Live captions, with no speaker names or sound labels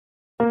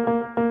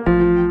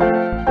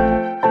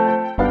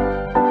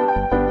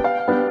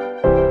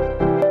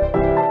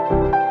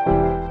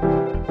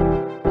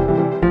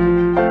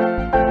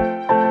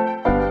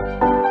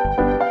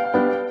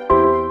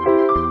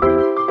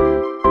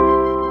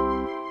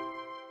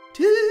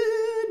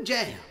Toon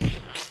Jam.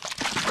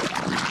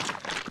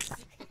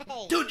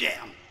 Toon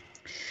Jam.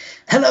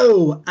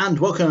 Hello and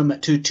welcome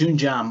to Toon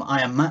Jam.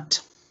 I am Matt.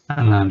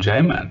 And I'm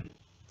J-Man.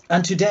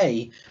 And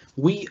today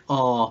we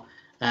are,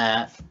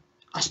 I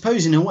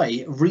suppose in a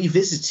way,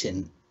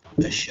 revisiting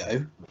a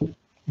show.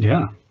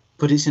 Yeah.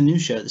 But it's a new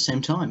show at the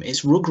same time.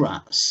 It's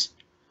Rugrats.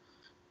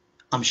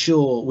 I'm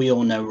sure we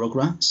all know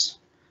Rugrats.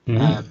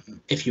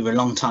 If you're a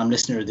long-time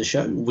listener of the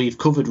show, we've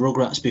covered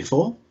Rugrats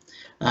before.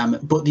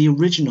 But the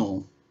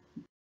original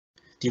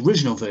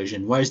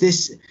version, whereas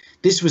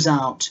this was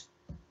out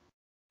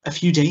a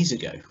few days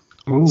ago.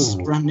 Ooh. It's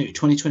brand new,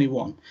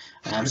 2021.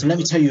 So let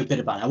me tell you a bit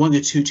about it. I won't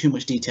go too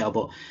much detail,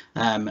 but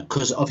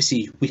because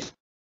obviously we've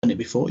done it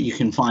before, you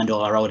can find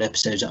all our old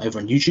episodes over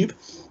on YouTube.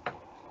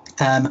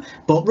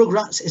 But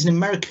Rugrats is an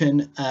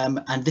American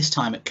and this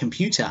time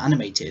computer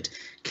animated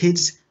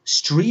kids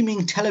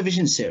streaming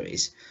television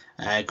series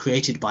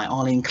created by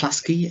Arlene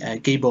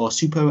Klasky, Gabor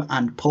Supo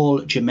and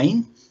Paul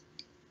Germain.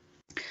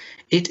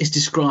 It is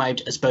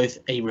described as both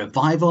a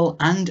revival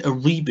and a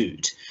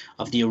reboot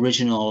of the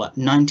original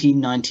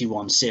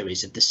 1991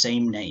 series of the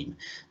same name.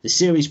 The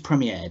series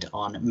premiered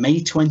on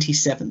May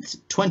 27th,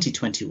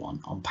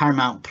 2021 on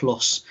Paramount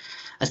Plus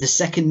as the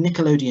second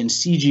Nickelodeon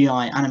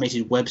CGI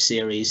animated web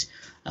series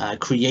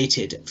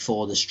created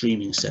for the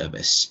streaming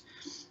service.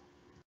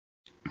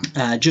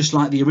 Just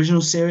like the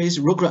original series,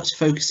 Rugrats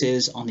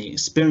focuses on the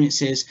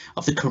experiences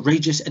of the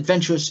courageous,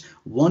 adventurous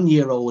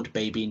one-year-old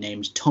baby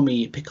named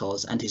Tommy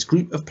Pickles and his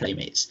group of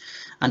playmates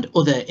and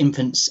other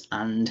infants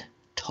and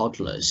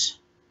toddlers.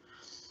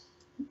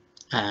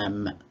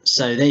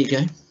 So there you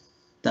go.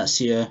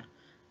 That's your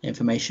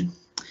information.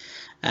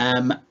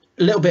 A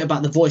little bit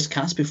about the voice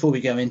cast before we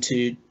go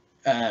into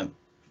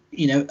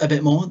a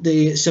bit more.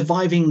 The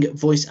surviving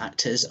voice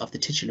actors of the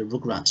titular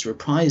Rugrats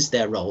reprised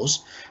their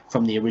roles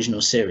from the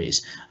original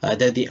series,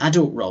 though the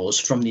adult roles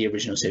from the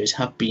original series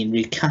have been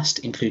recast,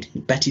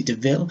 including Betty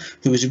DeVille,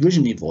 who was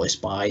originally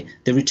voiced by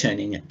the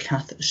returning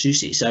Kath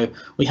Soucie. So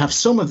we have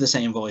some of the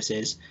same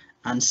voices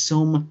and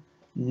some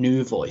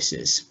new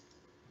voices.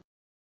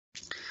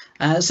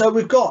 So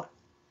we've got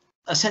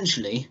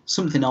essentially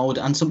something old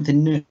and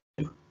something new,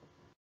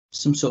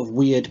 some sort of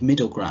weird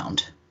middle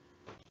ground.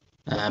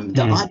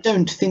 That I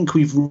don't think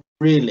we've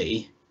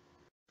really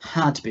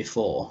had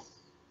before.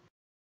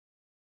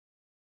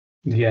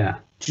 Yeah.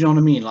 Do you know what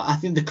I mean? Like, I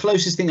think the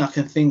closest thing I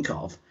can think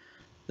of,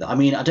 I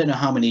mean, I don't know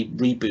how many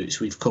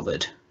reboots we've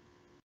covered,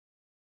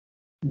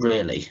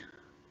 really.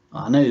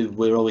 I know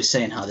we're always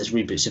saying how there's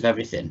reboots of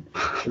everything,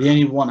 but the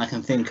only one I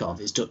can think of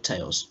is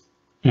DuckTales.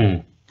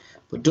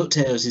 But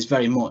DuckTales is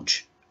very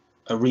much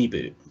a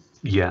reboot.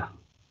 Yeah.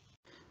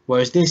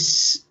 Whereas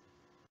this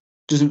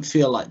doesn't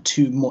feel like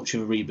too much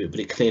of a reboot, but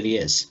it clearly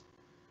is.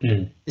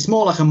 It's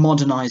more like a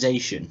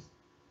modernization.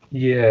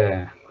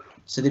 Yeah.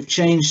 So they've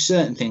changed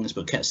certain things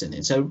but kept certain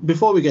things. So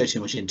before we go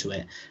too much into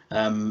it,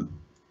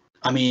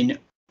 I mean,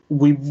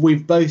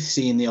 we've both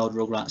seen the old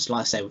Rugrats.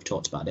 Like I say, we've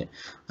talked about it.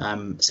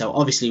 So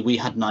obviously we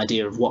had an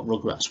idea of what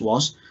Rugrats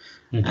was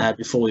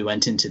before we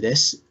went into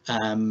this.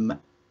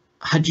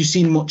 Had you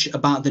seen much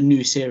about the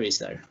new series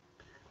though?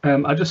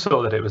 I just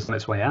saw that it was on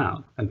its way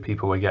out and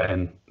people were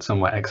getting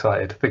somewhat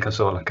excited. I think I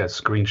saw like a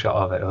screenshot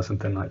of it or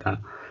something like that.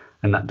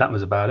 And that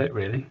was about it,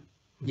 really.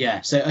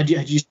 Yeah. So had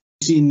you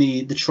seen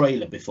the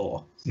trailer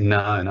before? No,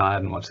 I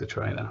hadn't watched the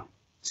trailer.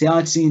 See,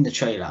 I'd seen the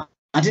trailer.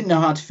 I didn't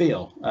know how to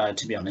feel,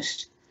 to be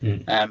honest.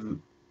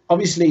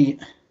 Obviously,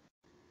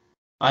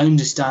 I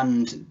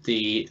understand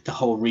the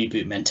whole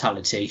reboot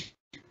mentality.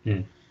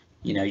 You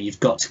know,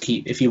 you've got to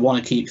keep, if you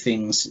want to keep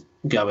things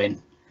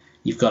going,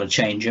 you've got to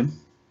change them.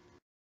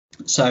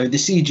 So the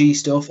CG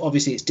stuff,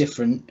 obviously it's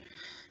different.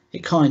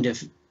 It kind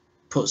of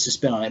puts a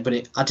spin on it,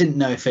 but I didn't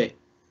know if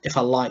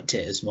I liked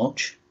it as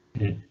much.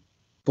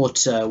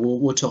 But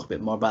we'll talk a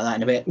bit more about that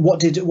in a bit.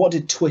 What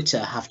did Twitter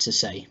have to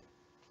say?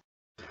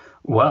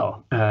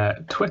 Well,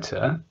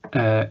 Twitter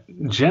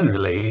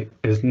generally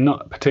is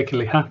not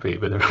particularly happy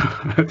with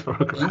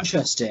Rugrats.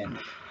 Interesting.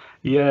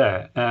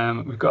 Yeah,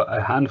 we've got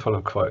a handful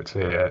of quotes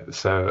here.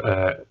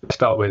 So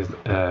start with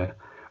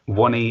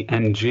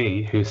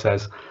OneENG, who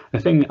says, "The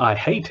thing I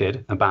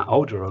hated about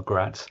older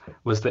Rugrats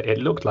was that it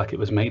looked like it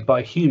was made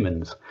by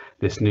humans.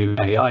 This new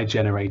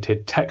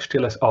AI-generated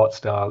textureless art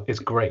style is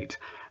great.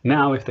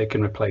 Now, if they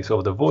can replace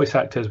all the voice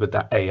actors with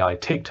that AI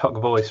TikTok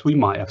voice, we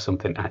might have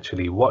something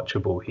actually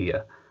watchable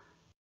here."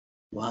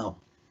 Wow.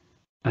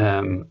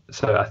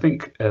 So I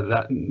think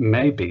that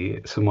may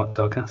be somewhat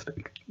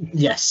sarcastic.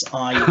 Yes,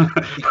 I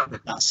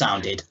think that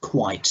sounded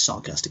quite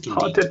sarcastic indeed.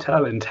 Hard to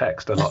tell in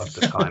text a lot of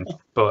the time,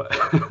 but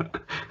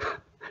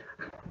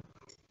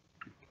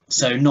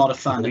so not a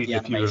fan of the if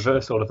animation. you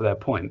reverse all of their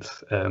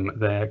points,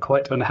 they're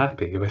quite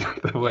unhappy with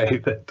the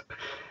way that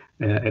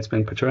it's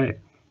been portrayed.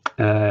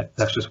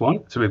 That's just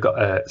one. So we've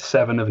got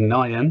 7 of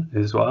Nyan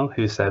as well,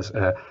 who says,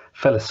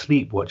 "Fell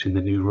asleep watching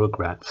the new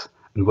Rugrats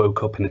and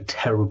woke up in a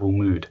terrible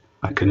mood.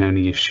 I can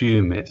only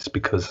assume it's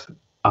because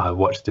I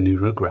watched the new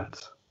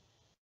Rugrats."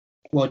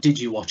 Well, did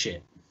you watch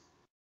it?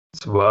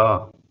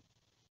 Well,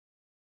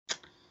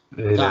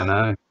 I don't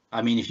know.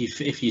 I mean, if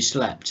you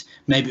slept,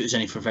 maybe it was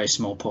only for a very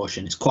small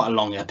portion. It's quite a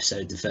long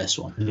episode, the first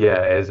one.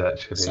 Yeah, it is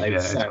actually. So Yeah,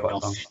 it's fair quite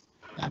enough. long.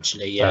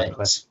 Actually, yeah. Fair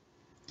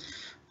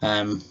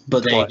play.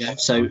 But there you go. Quite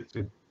So,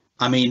 long.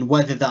 I mean,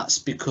 whether that's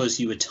because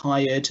you were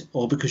tired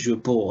or because you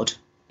were bored,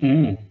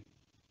 Mm.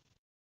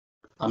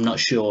 I'm not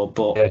sure.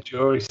 But Yeah,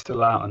 jury's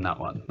still out on that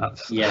one.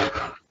 That's yeah.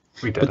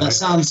 we don't But know. that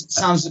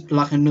sounds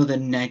like another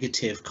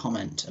negative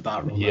comment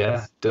about Rugrats.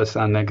 Yeah, does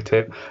sound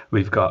negative.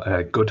 We've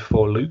got Good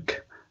for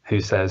Luke, who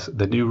says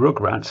the new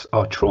Rugrats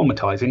are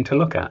traumatizing to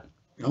look at.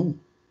 Oh,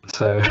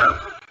 So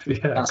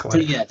yeah,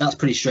 that's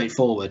pretty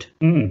straightforward.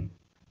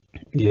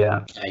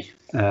 Yeah, Okay.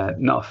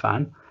 not a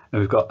fan. And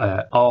we've got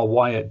R.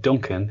 Wyatt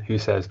Duncan, who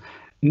says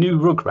new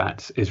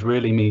Rugrats is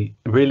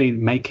really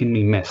making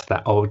me miss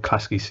that old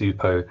Klasky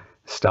Supo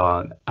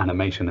style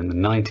animation in the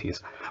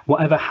 90s.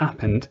 Whatever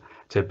happened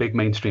to big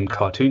mainstream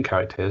cartoon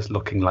characters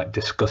looking like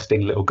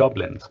disgusting little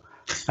goblins?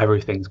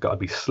 Everything's got to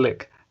be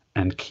slick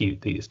and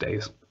cute these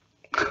days.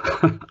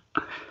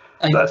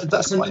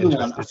 That's another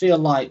one. I feel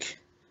like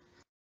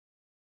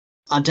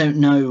I don't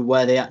know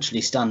where they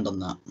actually stand on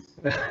that.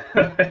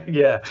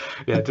 yeah.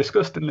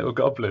 Disgusting little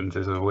goblins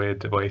is a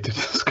weird way to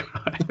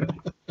describe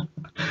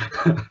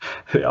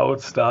the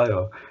old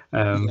style.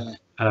 And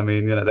I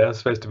mean, they're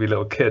supposed to be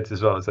little kids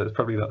as well, so it's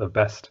probably not the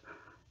best.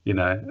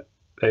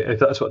 If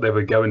that's what they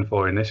were going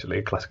for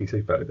initially, Klasky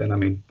Supo, then I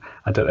mean,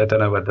 I don't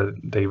know whether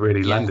they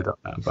really landed on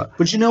that.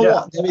 But you know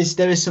what?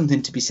 There is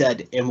something to be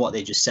said in what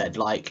they just said.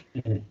 Like,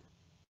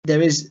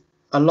 there is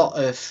a lot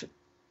of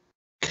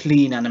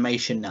clean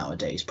animation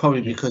nowadays,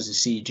 probably because of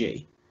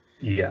CG.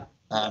 Yeah.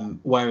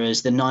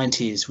 Whereas the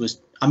 90s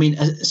was, I mean,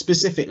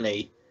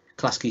 specifically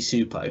Klasky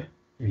Supo.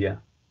 Yeah.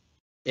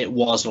 It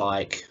was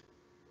like,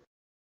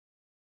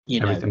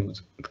 everything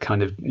was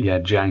kind of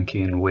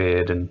janky and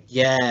weird and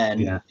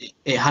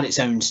it had its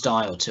own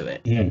style to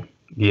it.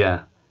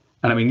 Yeah.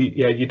 And I mean,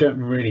 you don't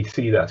really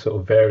see that sort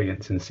of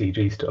variance in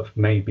CG stuff.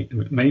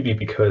 Maybe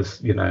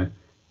because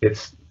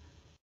it's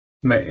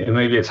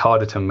maybe it's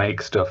harder to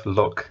make stuff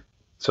look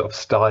sort of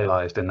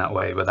stylized in that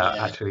way without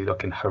actually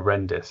looking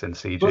horrendous in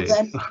CG. But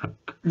then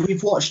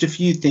we've watched a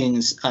few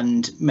things,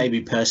 and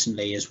maybe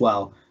personally as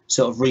well,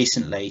 sort of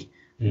recently,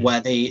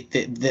 where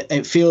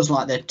it feels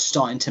like they're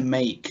starting to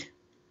make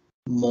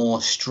more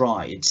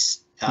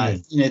strides.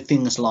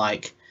 Things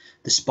like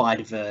the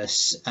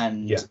Spider-Verse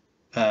and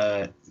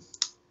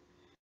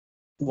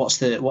what's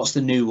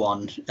the new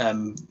one?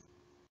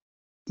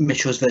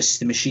 Mitchell's versus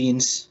the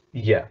Machines.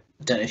 Yeah.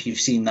 I don't know if you've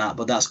seen that,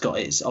 but that's got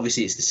it's the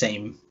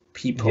same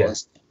people,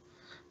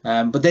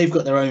 but they've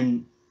got their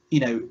own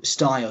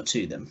style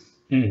to them.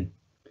 Even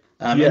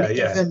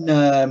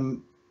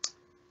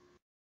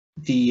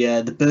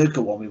the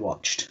burger one we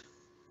watched,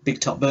 Big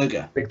Top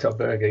Burger,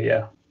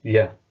 yeah.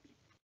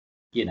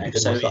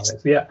 So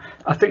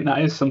I think that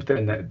is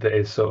something that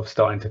is sort of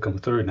starting to come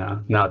through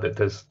now that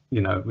there's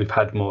we've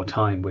had more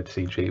time with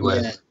CG,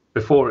 whereas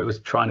before it was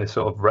trying to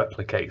sort of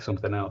replicate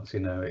something else.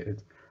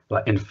 It's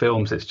like in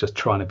films it's just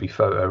trying to be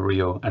photo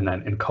real, and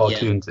then in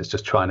cartoons it's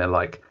just trying to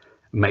like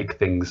make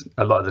things,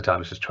 a lot of the time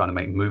it's just trying to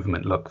make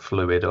movement look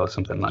fluid or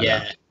something like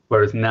that.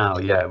 Whereas now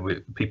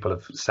people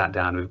have sat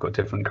down, we've got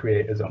different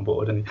creators on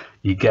board, and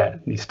you're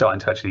starting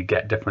to actually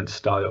get different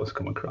styles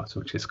come across,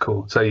 which is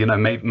cool. So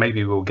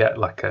maybe we'll get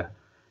like a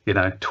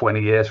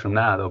 20 years from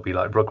now there'll be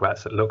like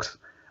Rugrats that looks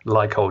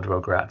like old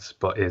Rugrats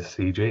but is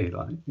CG,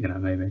 like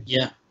maybe.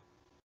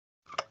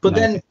 But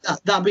then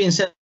that being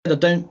said,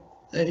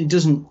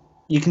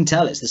 you can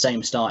tell it's the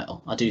same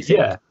style, I do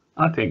think.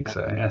 I think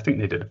so. I think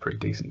they did a pretty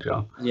decent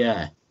job.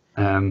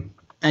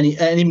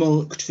 Any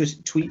more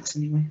tweets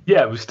anyway?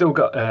 We've still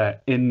got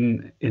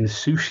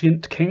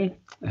Insouciant King,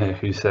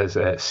 who says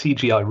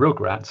CGI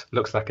Rugrats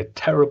looks like a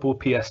terrible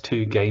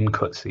PS2 game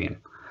cutscene.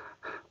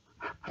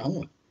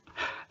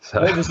 So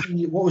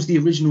what was the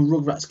original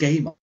Rugrats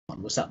game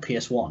on? Was that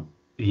PS1?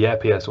 Yeah,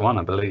 PS1,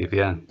 I believe.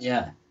 Yeah.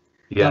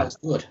 That was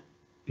good.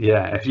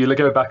 If you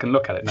go back and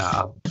look at it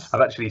now,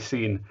 I've actually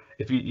seen,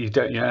 if you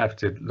don't have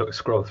to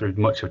scroll through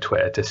much of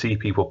Twitter to see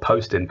people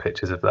posting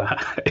pictures of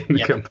that in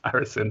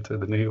comparison to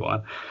the new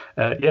one.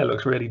 It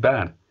looks really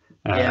bad.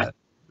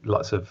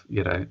 Lots of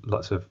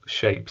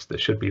shapes that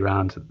should be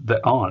round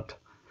that aren't.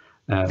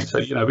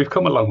 So we've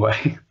come a long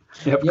way.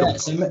 So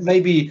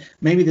maybe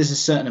there's a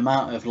certain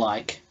amount of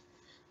like,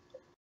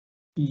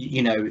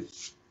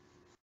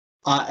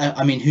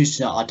 I mean, who's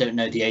to know? I don't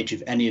know the age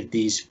of any of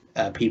these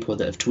people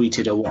that have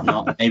tweeted or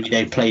whatnot. Maybe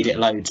they've played it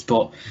loads,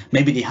 but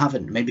maybe they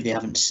haven't. Maybe they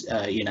haven't.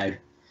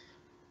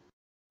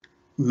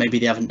 Maybe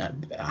they haven't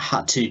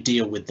had to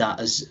deal with that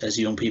as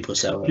young people.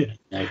 So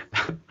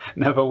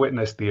never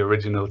witnessed the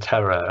original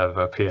terror of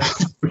a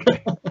PS.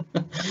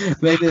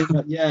 Maybe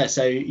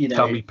So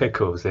Tommy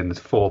Pickles in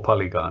 4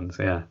 polygons.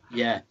 They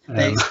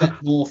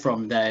expect more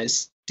from their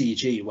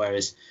CG,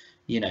 whereas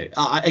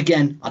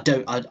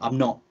I'm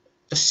not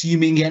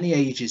assuming any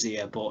ages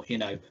here, but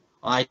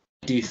I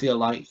do feel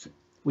like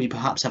we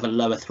perhaps have a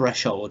lower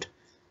threshold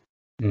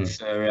for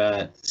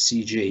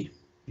CG.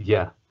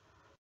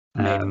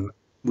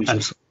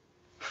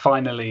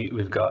 Finally,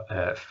 we've got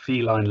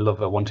Feline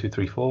Lover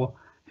 1234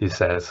 who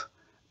says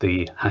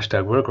the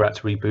hashtag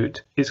Rugrats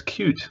reboot is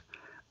cute,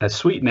 a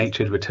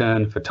sweet-natured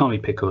return for Tommy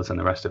Pickles and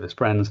the rest of his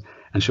friends,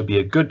 and should be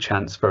a good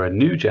chance for a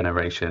new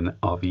generation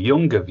of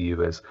younger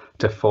viewers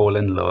to fall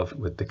in love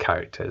with the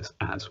characters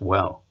as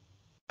well.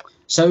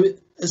 So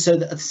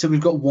we've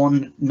got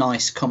one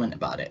nice comment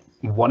about it.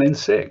 1 in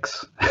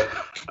 6.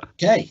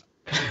 Okay.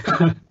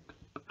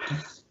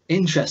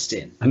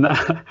 Interesting. And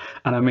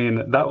I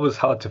mean, that was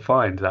hard to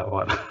find, that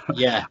one.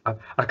 Yeah.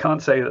 I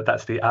can't say that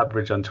that's the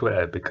average on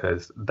Twitter,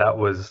 because that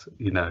was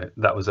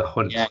a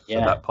hunt for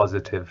that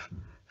positive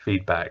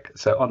feedback.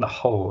 So on the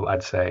whole,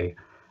 I'd say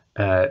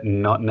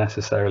not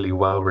necessarily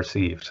well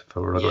received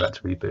for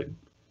Rugrats reboot.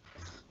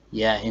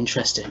 Yeah,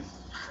 interesting.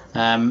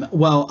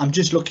 Well, I'm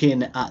just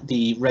looking at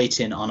the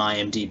rating on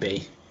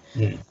IMDb.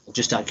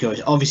 Just out of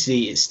curiosity.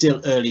 Obviously, it's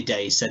still early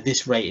days, so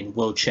this rating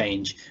will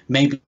change,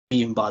 maybe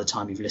even by the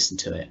time you've listened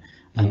to it.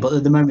 But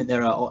at the moment,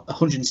 there are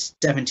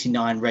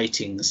 179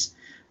 ratings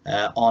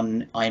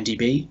on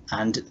IMDb,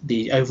 and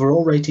the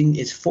overall rating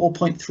is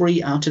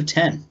 4.3 out of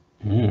 10,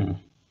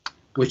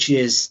 which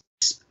is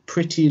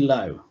pretty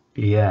low.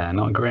 Yeah,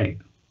 not great.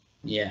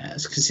 Yeah,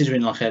 it's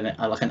considering like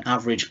an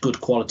average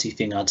good quality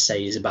thing, I'd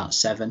say is about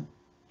 7.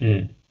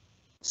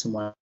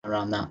 Somewhere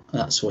around that.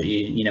 That's what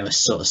a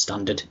sort of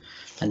standard,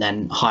 and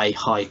then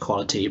high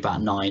quality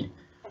about 9.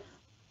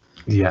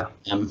 Yeah.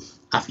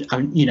 After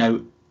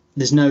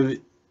there's no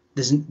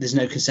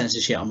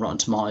consensus yet on Rotten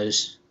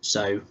Tomatoes,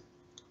 so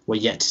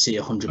we're yet to see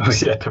 100%.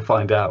 We're yet to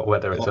find out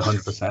whether it's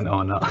 100%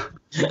 or not.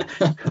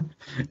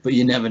 But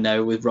you never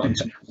know with Rotten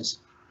Tomatoes.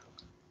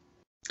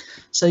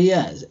 So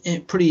yeah,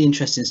 pretty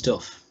interesting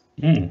stuff.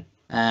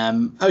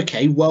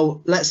 Okay,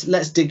 well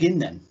let's dig in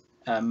then.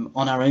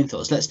 On our own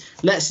thoughts,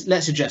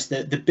 let's address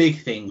the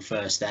big thing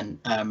first. Then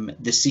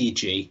the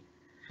CG.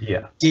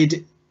 Yeah.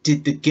 Did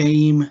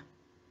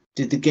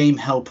the game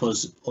help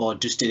us, or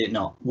just did it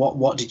not?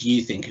 What did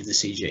you think of the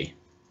CG?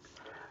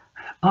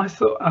 I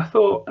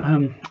thought.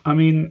 I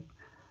mean,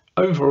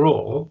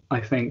 overall,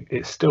 I think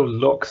it still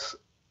looks.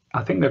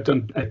 I think they've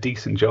done a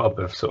decent job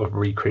of sort of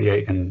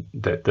recreating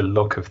the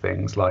look of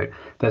things. Like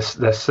there's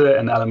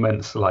certain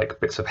elements,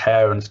 like bits of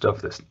hair and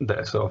stuff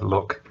that sort of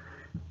look,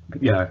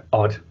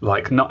 odd.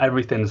 Like not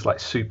everything's like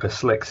super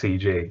slick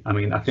CG. I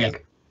mean, I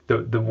think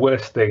the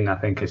worst thing I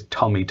think is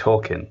Tommy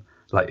talking.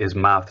 Like his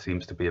mouth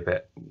seems to be a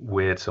bit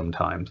weird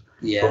sometimes.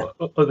 Yeah.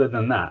 But other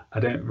than that, I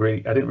didn't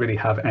really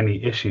have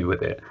any issue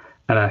with it.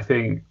 And I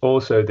think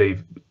also they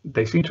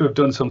seem to have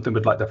done something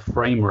with like the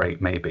frame rate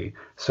maybe.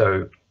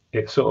 So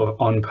it sort of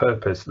on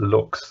purpose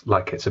looks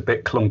like it's a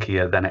bit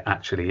clunkier than it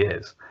actually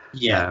is.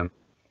 Yeah.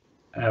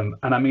 And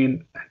I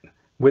mean,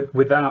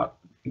 without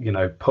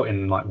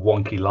putting like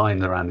wonky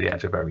lines around the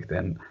edge of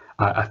everything,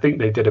 I think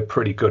they did a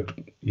pretty good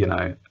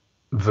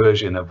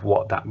version of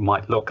what that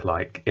might look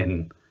like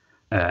in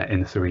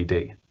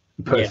 3D.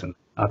 Personally,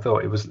 I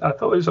thought it was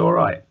all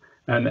right,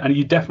 and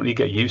you definitely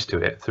get used to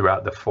it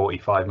throughout the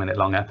 45-minute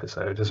long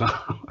episode as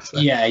well. So.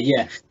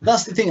 Yeah,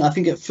 that's the thing. I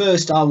think at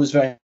first I was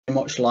very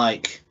much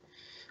like,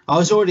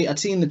 I'd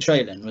seen the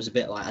trailer and was a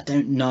bit like, I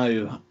don't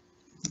know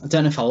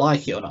if I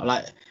like it or not.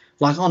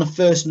 Like on a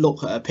first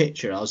look at a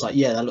picture, I was like,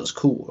 yeah, that looks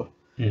cool.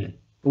 But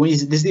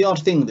there's the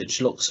odd thing that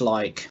just looks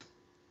like,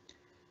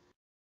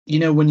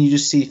 when you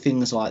just see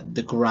things like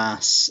the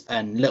grass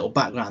and little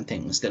background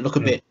things that look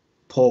a bit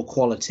poor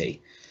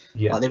quality.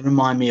 Yeah, like they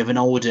remind me of an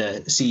older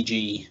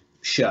CG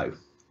show.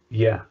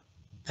 Yeah.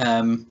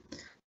 But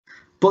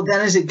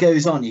then as it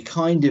goes on, you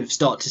kind of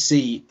start to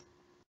see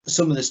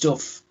some of the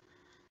stuff.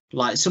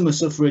 Like some of the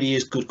stuff really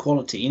is good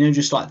quality.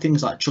 Just like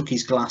things like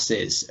Chucky's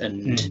glasses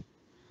and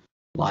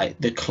like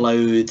the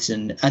clothes,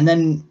 and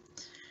then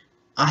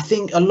I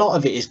think a lot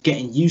of it is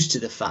getting used to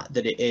the fact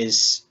that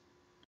it's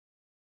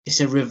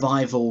a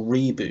revival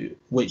reboot,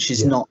 which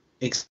is not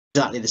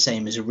exactly the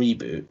same as a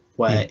reboot,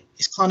 where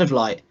it's kind of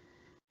like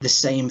the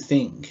same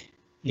thing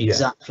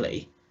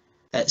exactly,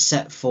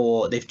 except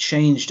for they've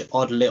changed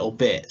odd little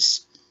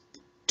bits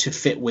to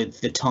fit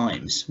with the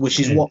times, which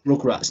is what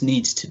Rugrats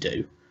needs to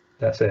do.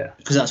 That's it.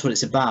 Because that's what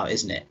it's about,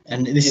 isn't it?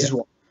 And this is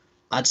what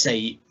I'd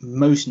say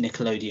most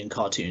Nickelodeon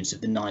cartoons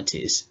of the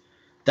 90s,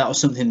 that was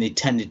something they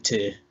tended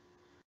to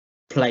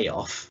play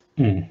off.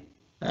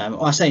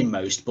 I say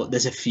most, but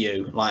there's a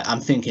few. Like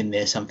I'm thinking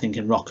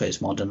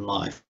Rocko's Modern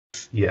Life.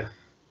 Yeah.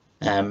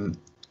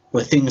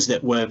 Were things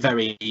that were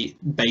very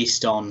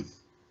based on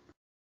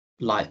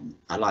like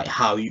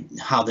how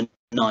the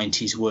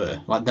 90s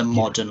were, like the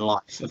modern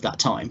life of that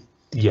time.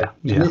 Yeah.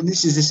 And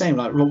this is the same.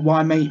 Like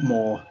why make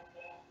more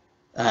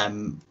why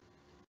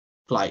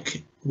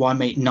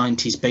make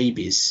 90s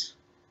babies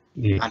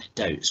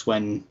anecdotes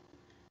when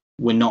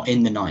we're not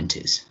in the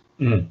 90s?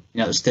 It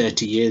was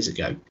 30 years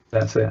ago.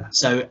 That's it.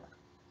 So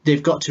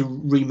they've got to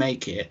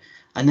remake it,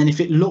 and then if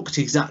it looked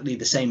exactly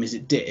the same as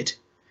it did,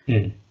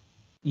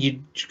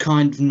 you'd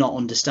kind of not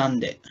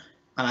understand it.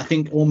 And I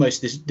think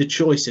almost the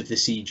choice of the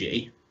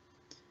CG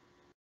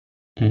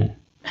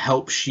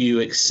helps you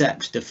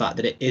accept the fact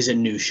that it is a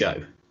new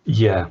show.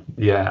 Yeah,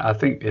 yeah. I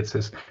think it's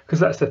just because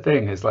that's the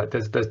thing is like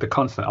there's the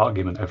constant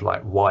argument of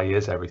like why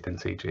is everything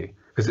CG?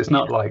 Because it's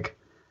not like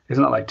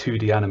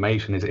 2D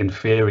animation is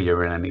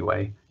inferior in any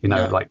way. You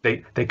know, No. like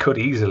they could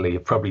easily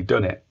have probably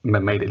done it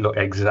and made it look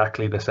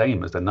exactly the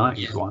same as the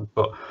 90s Yeah. one.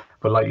 But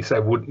like you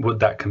said, would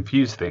that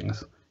confuse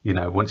things? You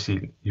know, once Yeah,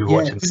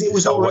 because it you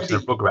was start watching a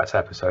already. Rugrats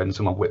episode and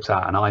someone whips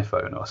out an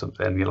iPhone or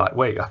something, and you're like,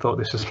 wait, I thought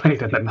this was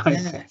made in the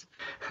Yeah. 90s.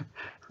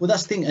 Well,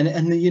 that's the thing,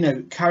 and you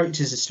know,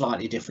 characters are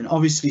slightly different.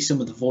 Obviously,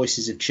 some of the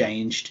voices have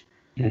changed,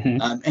 Hmm.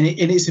 and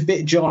it's a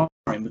bit jarring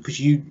because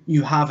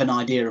you have an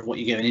idea of what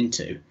you're going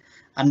into,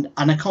 and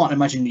I can't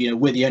imagine, you know,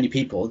 we're the only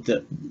people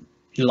that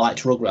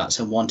liked Rugrats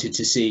and wanted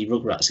to see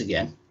Rugrats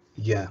again.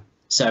 Yeah,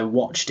 So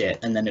watched it,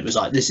 and then it was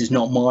like, this is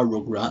not my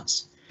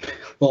Rugrats.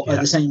 But at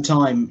yeah, the same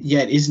time, yeah,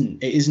 it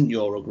isn't. It isn't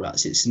your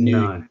Rugrats. It's new,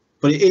 no,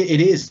 but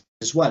it is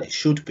as well. It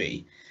should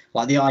be.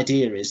 Like the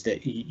idea is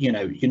that you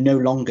know you're no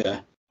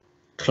longer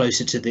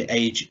closer to the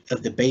age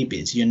of the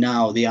babies. You're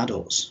now the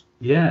adults.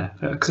 yeah,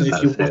 So because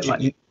if you're that's it. watching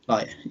Like, it,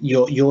 like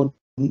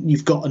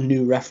you've got a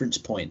new reference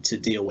point to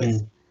deal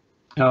with. mm.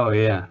 Oh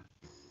yeah,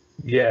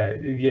 yeah,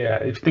 yeah.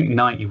 If you think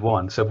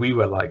 91, so we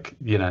were like,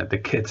 you know, the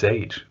kids'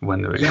 age when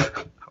Yeah,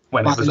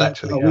 when it back was then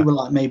actually we out. were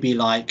like maybe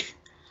like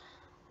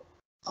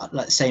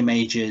same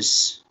age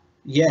as.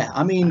 Yeah,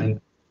 I mean,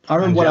 And I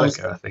remember when I was,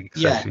 Angelica, I think,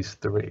 says yeah, she's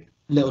 3.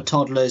 little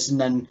toddlers, and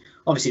then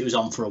obviously it was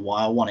on for a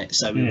while, wasn't it?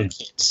 So we were Mm.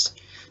 kids,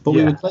 but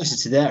we were Yeah. closer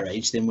to their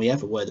age than we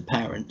ever were the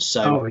parents.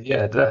 So Oh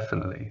yeah,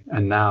 definitely.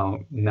 And now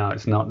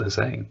it's not the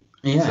same.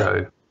 yeah,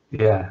 So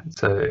yeah,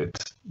 so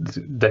it's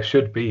there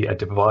should be a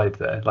divide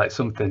there. Like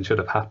something should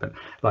have happened.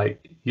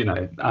 Like, you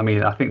know, I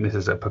mean, I think this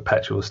is a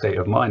perpetual state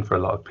of mind for a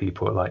lot of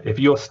people. Like if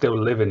you're still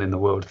living in the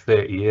world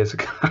 30 years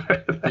ago,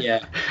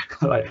 yeah,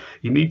 like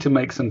you need to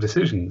make some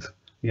decisions.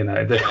 You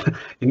know,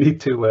 you need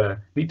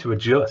to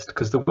adjust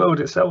because the world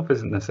itself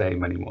isn't the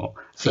same anymore.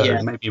 So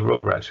yeah. maybe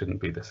Rugrats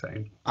shouldn't be the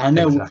same. I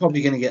know we're Exactly.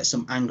 probably going to get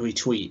some angry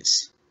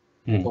tweets,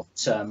 Mm. but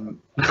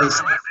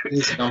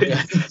it's not going.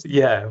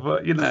 Yeah,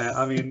 but you know,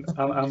 I mean,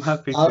 I'm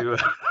happy I'll, to.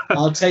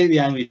 I'll take the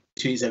angry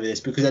tweets over this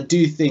because I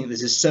do think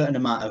there's a certain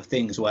amount of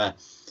things where,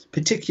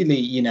 particularly,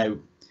 you know,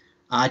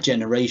 our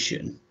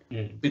generation,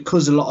 Mm.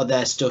 because a lot of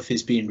their stuff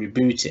is being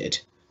rebooted,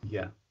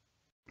 Yeah.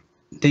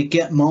 they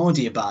get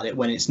mardy about it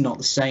when it's not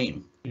the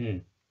same,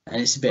 Mm.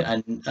 and it's a bit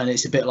and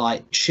it's a bit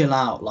like chill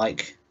out,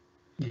 like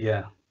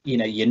Yeah. you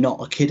know, you're not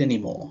a kid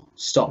anymore.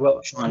 Stop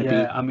Well, trying to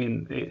yeah, be. I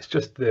mean, it's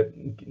just that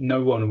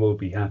no one will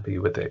be happy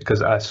with it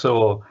because I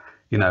saw,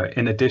 you know,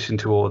 in addition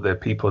to all the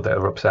people that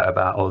are upset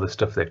about all the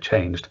stuff they've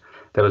changed,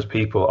 there was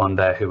people on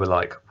there who were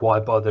like, why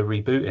bother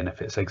rebooting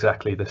if it's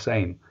exactly the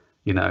same?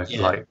 You know,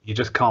 Yeah, like you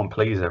just can't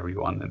please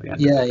everyone at the end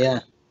of yeah, the day. yeah,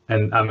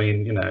 And I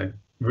mean, you know,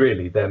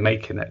 really, they're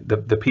making it.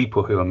 The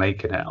people who are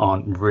making it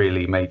aren't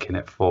really making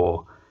it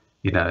for,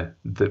 you know,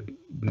 the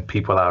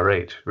people our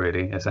age,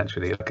 really,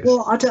 essentially. Like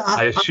well, I don't. I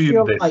I assume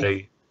feel that like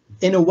they,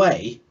 in a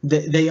way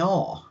that they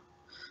are.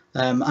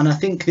 And I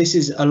think this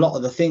is a lot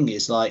of the thing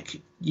is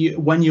like you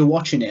when you're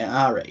watching it at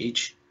our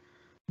age,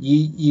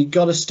 you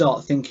got to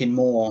start thinking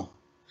more.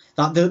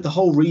 Like the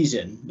whole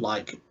reason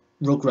like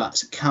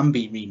Rugrats can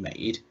be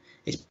remade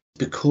is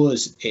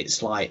because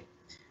it's like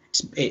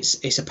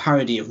it's a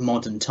parody of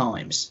modern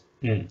times.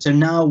 mm, So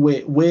now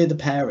we're the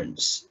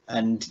parents,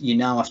 and you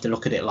now have to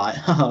look at it like,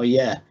 oh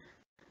yeah,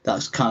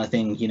 that's kind of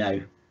thing. You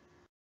know,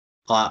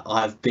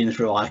 I've been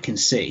through. I can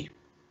see.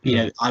 You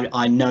know, mm,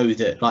 I know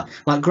that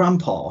like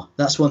Grandpa.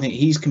 That's one thing.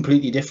 He's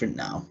completely different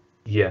now.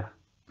 yeah,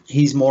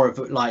 He's more of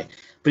like,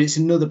 but it's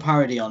another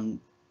parody on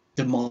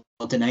the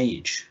modern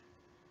age.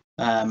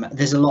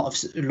 There's a lot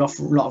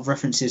of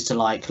references to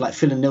like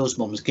Phil and Neil's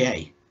mum's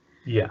gay,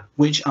 yeah,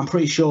 which I'm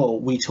pretty sure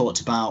we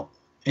talked about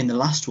in the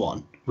last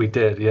one, we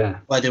did, yeah.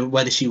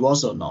 whether she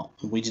was or not.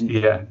 We didn't.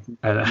 Yeah,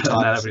 and then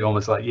Entirely. everyone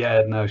was like,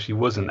 "Yeah, no, she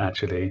wasn't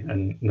actually,"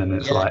 and then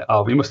it's Yeah, like,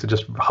 "Oh, we must have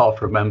just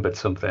half remembered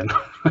something."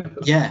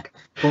 yeah.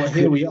 But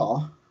here we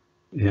are.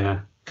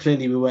 Yeah,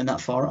 Clearly, we weren't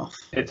that far off.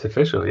 it's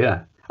official.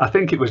 Yeah, I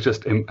think it was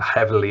just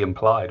heavily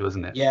implied,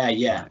 wasn't it? Yeah,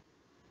 yeah.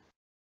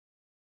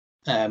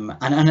 And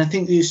I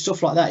think there's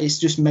stuff like that. It's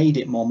just made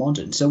it more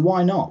modern. So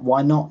why not?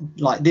 Why not?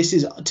 Like this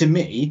is to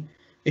me,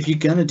 if you're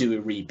gonna do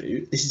a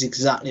reboot, this is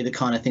exactly the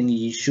kind of thing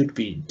you should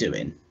be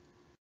doing.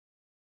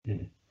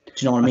 Mm. Do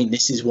you know what I mean?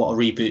 This is what a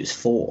reboot's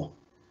for.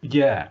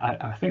 Yeah,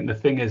 I think the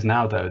thing is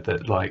now though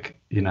that like,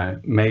 you know,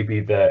 maybe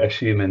they're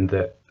assuming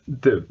that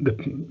the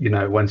you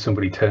know, when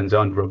somebody turns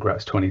on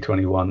Rugrats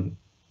 2021,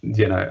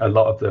 you know, a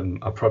lot of them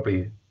are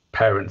probably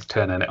parents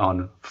turning it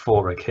on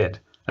for a kid,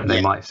 and they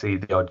Yeah, might see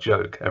the odd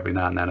joke every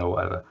now and then or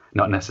whatever,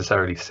 not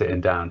necessarily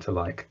sitting down to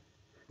like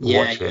yeah,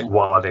 watch yeah, it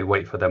while they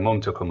wait for their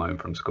mum to come home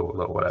from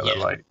school or whatever.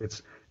 yeah, Like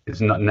it's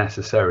not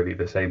necessarily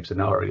the same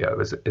scenario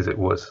as it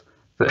was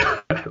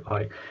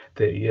like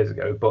 30 years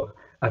ago. But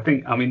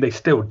I mean, they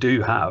still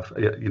do have,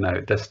 you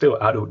know, there's still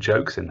adult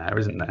jokes in there,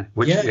 isn't there?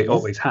 Which yeah, it yeah,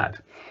 always had.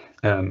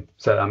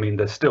 So I mean,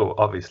 there's still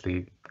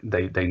obviously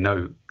they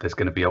know there's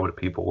going to be older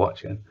people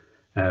watching.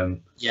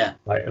 Yeah.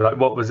 Like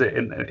what was it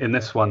in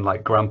this one?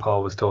 Like Grandpa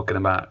was talking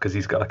about, because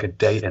he's got like a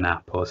dating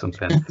app or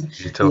something.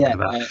 He's talking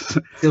about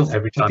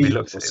every time he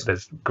looks at it,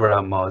 there's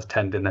grandmas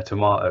tending their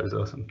tomatoes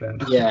or something.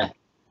 Yeah.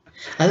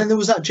 And then there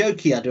was that joke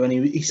he had when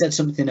he said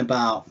something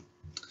about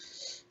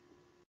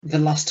the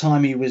last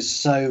time he was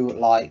so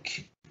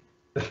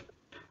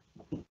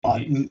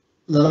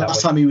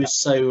time he was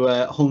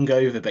so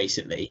hungover,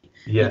 basically.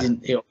 Yeah.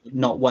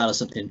 Not well or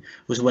something,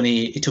 was when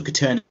he took a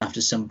turn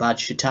after some bad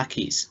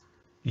shiitakes.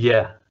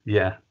 Yeah,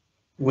 yeah.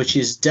 Which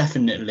is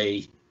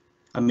definitely,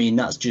 I mean,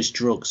 that's just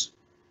drugs.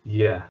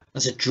 Yeah.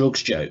 That's a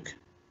drugs joke.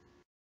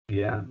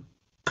 Yeah.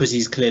 Because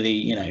he's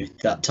clearly,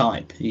 that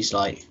type. He's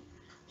like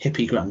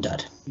hippie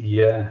granddad.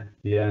 Yeah,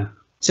 yeah.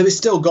 So it's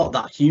still got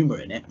that humour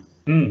in it.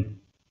 Mm.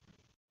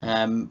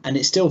 And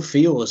it still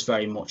feels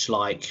very much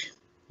like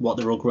what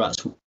the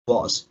Rugrats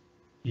was.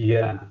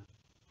 Yeah.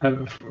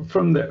 And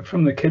from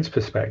the kids'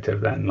 perspective,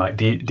 then, like,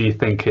 do you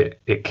think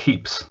it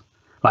keeps,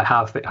 like,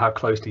 how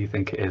close do you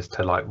think it is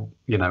to, like,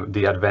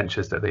 the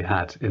adventures that they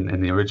had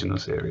in the original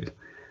series?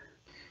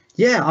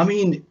 Yeah, I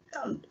mean,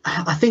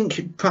 I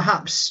think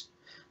perhaps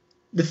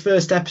the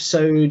first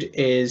episode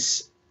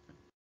is,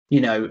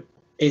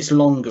 it's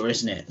longer,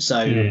 isn't it?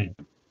 So,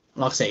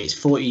 like I say, it's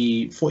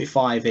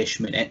 45-ish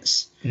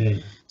minutes.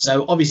 Mm.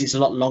 So obviously it's a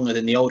lot longer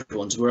than the older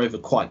ones. We're over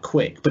quite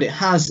quick, but it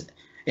has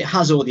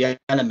all the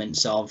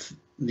elements of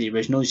the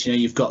originals.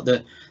 You've got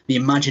the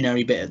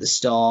imaginary bit at the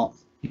start.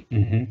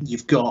 Mm-hmm.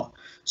 You've got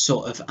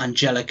sort of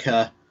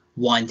Angelica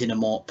winding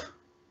him up,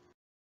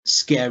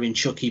 scaring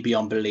Chucky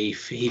beyond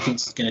belief. He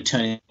thinks he's going to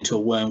turn into a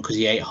worm because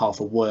he ate half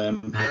a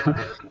worm.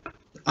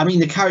 I mean,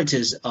 the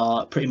characters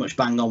are pretty much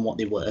bang on what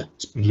they were,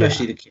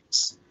 especially the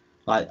kids.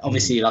 Like,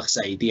 obviously, like I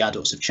say, the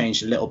adults have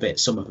changed a little bit,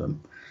 some of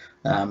them,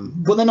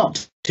 but they're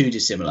not too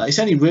dissimilar. It's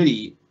only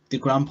really the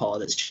grandpa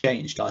that's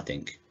changed, I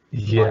think.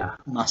 Yeah,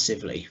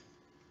 massively.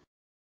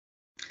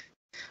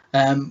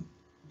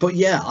 But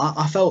yeah,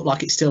 I felt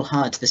like it still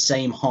had the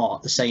same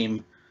heart, the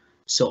same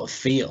sort of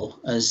feel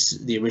as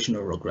the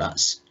original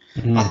Rugrats.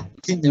 I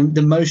think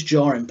the most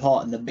jarring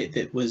part and the bit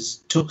that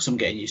took some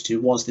getting used to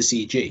was the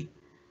CG.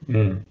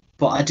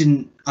 But I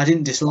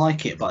didn't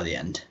dislike it by the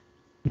end.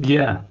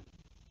 Yeah.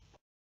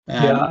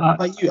 How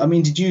about you? I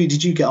mean, did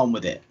you get on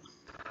with it?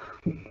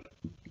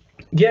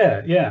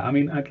 Yeah. I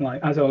mean,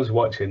 as I was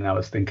watching, I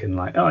was thinking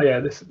like, oh yeah,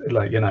 this,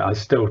 like, I was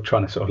still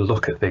trying to sort of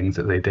look at things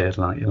that they did,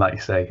 like you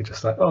say, you're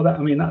just like, oh, that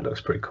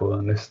looks pretty cool,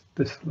 and this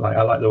like,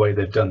 I like the way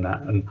they've done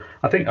that, and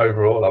I think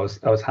overall I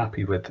was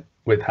happy with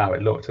how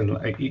it looked, and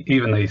like,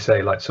 even though you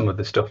say like some of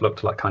the stuff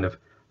looked like kind of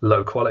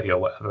low quality or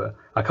whatever,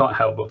 I can't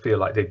help but feel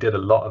like they did a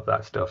lot of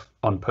that stuff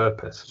on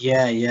purpose.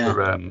 Yeah.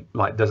 For,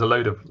 like, there's a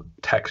load of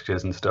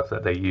textures and stuff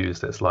that they use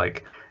that's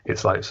like,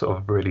 it's like sort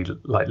of really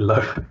like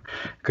low,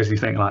 because you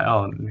think like,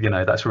 oh,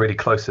 that's really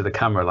close to the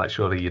camera, like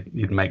surely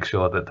you'd make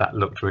sure that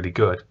looked really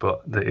good,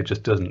 but it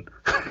just doesn't.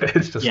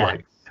 It's just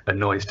like a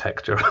noise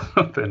texture or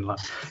something like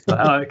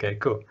oh, okay,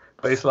 cool.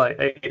 But it's like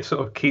it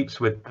sort of keeps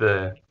with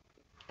the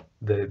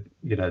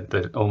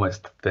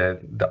almost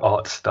the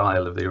art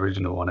style of the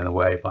original one in a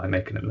way, by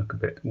making it look a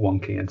bit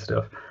wonky and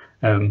stuff.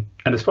 And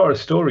as far as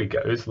story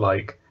goes,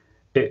 like,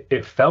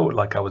 it felt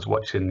like I was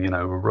watching, a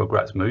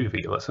Rugrats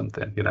movie or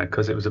something,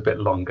 because it was a bit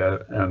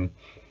longer.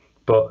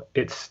 But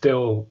it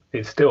still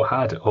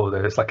had all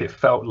those, like, it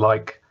felt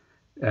like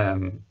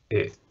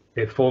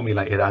it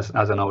formulated as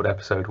an old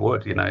episode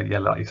would,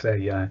 like you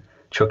say,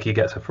 Chucky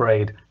gets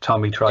afraid,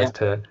 Tommy tries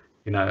to,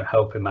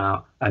 help him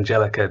out,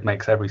 Angelica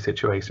makes every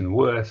situation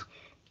worse,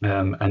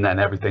 and then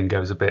everything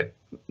goes a bit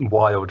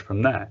wild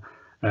from there.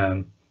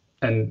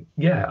 And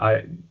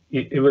yeah,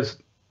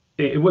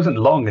 it wasn't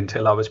long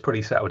until I was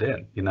pretty settled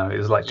in. It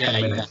was like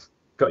 10 minutes.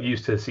 Got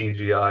used to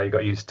CGI,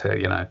 got used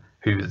to,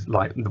 who's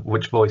like,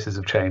 which voices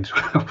have changed,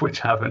 which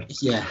haven't,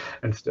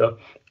 and stuff.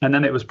 And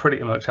then it was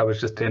pretty much, I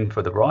was just in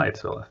for the ride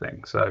sort of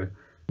thing. So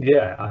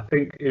yeah, I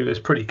think it was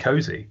pretty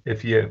cozy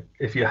if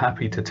you're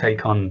happy to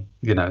take on,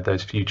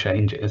 those few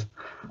changes.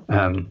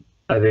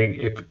 I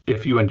think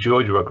if you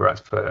enjoyed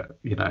Rugrats for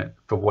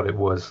what it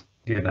was,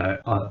 in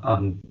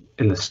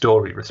the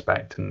story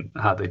respect and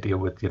how they deal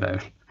with,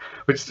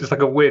 which is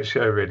like a weird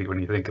show really when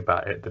you think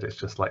about it, that it's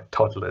just like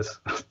toddlers.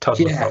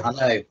 Yeah, I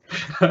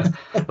know.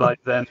 Like,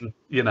 then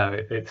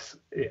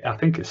I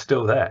think it's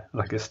still there,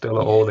 like it's still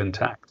all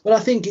intact. But I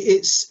think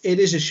it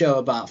is a show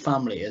about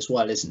family as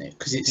well, isn't it?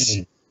 Because it's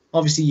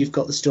obviously you've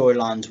got the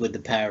storylines with the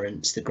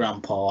parents, the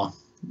grandpa,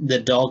 the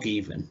dog,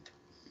 even.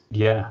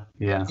 Yeah.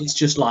 It's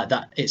just like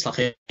that. It's like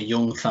a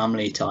young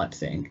family type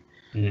thing.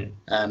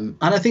 And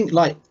I think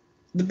like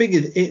the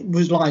bigger it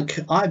was, like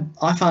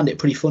I found it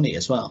pretty funny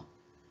as well.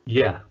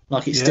 Yeah,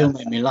 like it still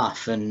made me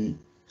laugh, and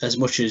as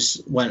much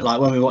as when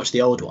we watched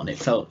the old one, it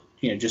felt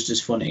just as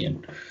funny,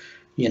 and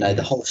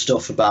the whole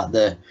stuff about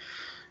the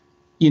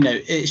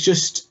it's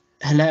just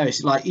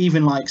hilarious. Like,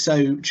 even like,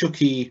 so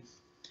Chucky,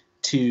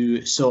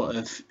 to sort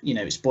of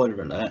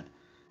spoiler alert,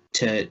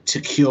 to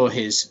cure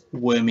his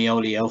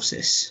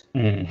wormioleosis,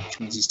 which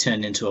means he's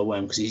turned into a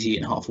worm because he's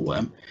eaten half a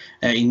worm,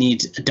 he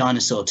needs a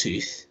dinosaur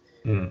tooth.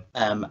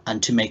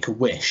 and to make a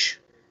wish.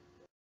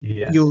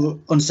 Yeah.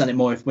 You'll understand it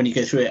more when you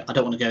go through it. I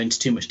don't want to go into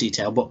too much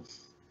detail, but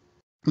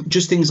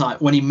just things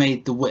like when he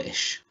made the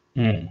wish,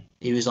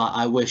 he was like,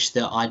 I wish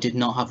that I did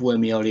not have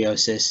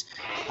wormyoliosis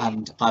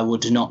and I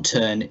would not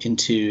turn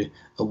into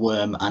a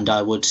worm and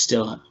I would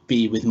still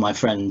be with my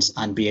friends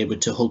and be able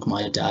to hug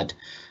my dad.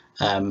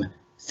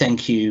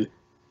 Thank you,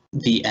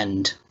 the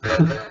end.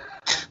 And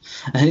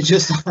it's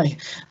just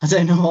like, I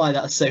don't know why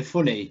that's so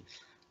funny,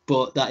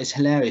 but that is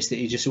hilarious that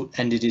he just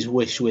ended his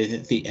wish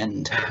with the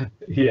end.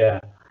 Yeah.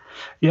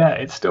 Yeah,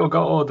 it's still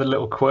got all the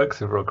little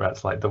quirks of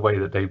Rugrats, like the way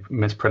that they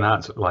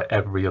mispronounce like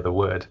every other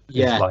word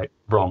is like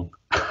wrong.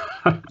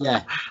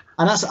 Yeah,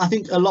 and I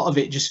think a lot of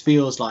it just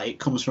feels like it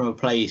comes from a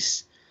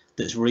place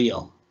that's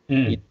real.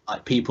 You know,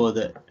 like people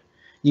that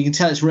you can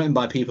tell it's written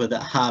by people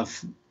that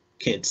have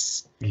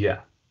kids.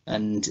 Yeah,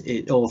 and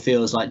it all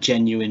feels like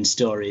genuine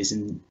stories,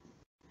 and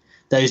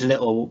those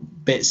little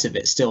bits of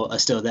it are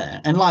still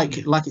there. And like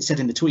it said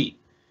in the tweet,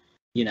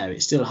 you know,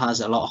 it still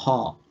has a lot of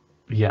heart.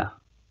 Yeah.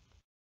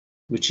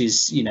 Which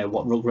is, you know,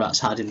 what Rugrats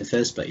had in the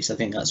first place. I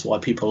think that's why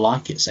people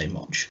like it so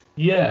much.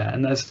 Yeah,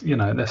 and there's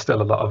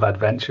still a lot of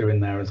adventure in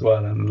there as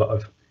well, and a lot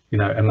of, you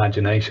know,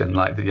 imagination.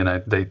 Like, you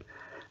know,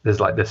 there's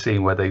like the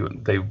scene where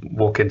they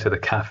walk into the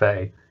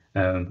cafe,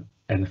 and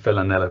Phil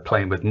and Nell are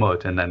playing with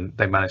mud, and then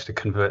they manage to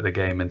convert the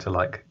game into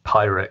like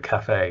Pirate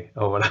Cafe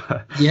or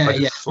whatever. Yeah,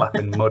 like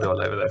slapping mud all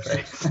over their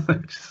face.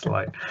 Just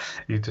like,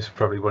 you just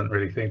probably wouldn't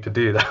really think to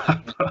do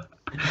that. But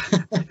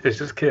it's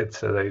just kids,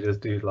 so they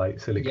just do like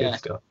silly kid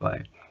stuff.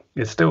 Like,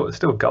 it's still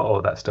got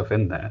all that stuff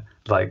in there.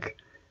 Like,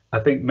 I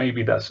think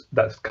maybe that's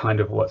kind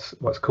of what's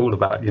cool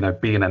about, you know,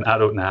 being an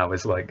adult now,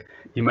 is like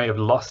you may have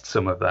lost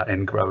some of that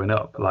in growing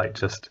up, like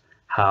just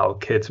how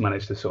kids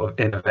manage to sort of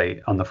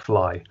innovate on the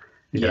fly,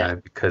 you know,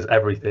 because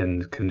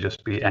everything can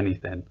just be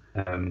anything.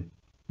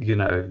 You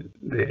know,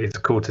 it's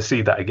cool to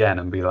see that again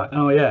and be like,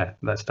 oh yeah,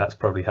 that's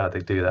probably how they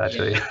do that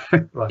actually.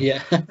 Like,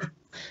 yeah.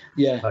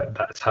 Like,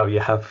 that's how you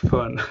have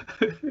fun.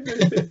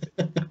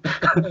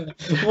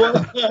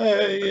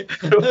 Why?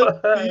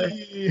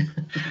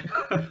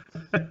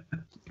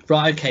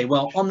 Right, okay,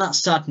 well, on that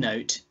sad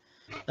note,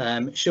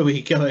 shall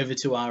we go over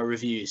to our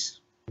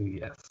reviews?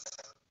 Yes.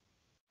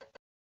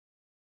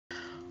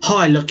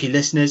 Hi, lucky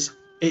listeners.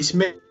 It's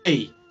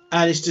me,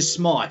 Alastair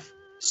Smythe,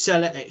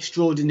 seller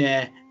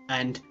extraordinaire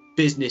and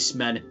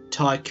businessman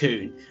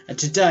tycoon. And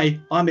today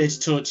I'm here to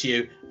talk to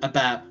you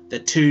about the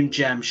Toon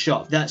Jam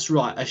shop. That's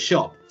right, a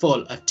shop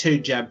full of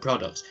Toon Jam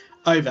products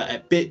over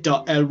at bit.ly/Toon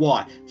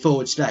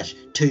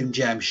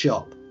Jam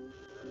shop.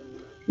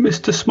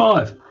 Mr.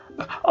 Smythe,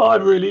 I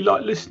really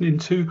like listening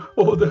to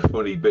all the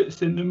funny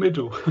bits in the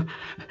middle.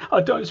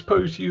 I don't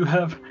suppose you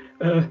have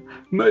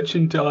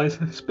merchandise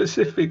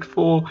specific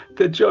for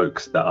the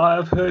jokes that I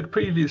have heard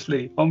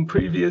previously on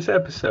previous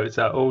episodes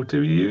at all,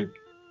 do you?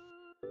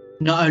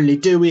 Not only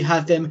do we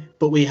have them,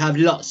 but we have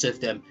lots of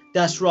them.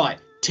 That's right,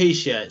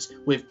 t-shirts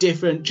with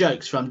different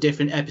jokes from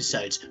different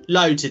episodes.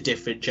 Loads of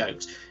different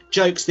jokes.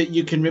 Jokes that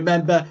you can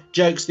remember,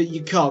 jokes that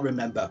you can't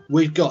remember.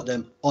 We've got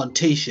them on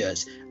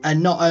t-shirts.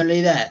 And not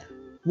only that,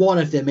 one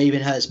of them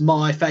even has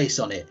my face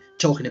on it,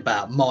 talking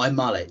about my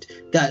mullet.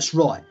 That's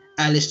right,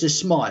 Alastair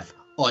Smythe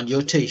on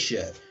your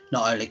t-shirt.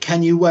 Not only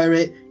can you wear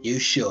it, you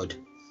should.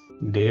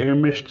 Dear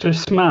Mr.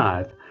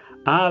 Smythe,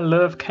 I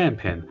love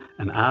camping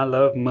and I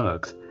love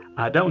mugs.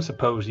 I don't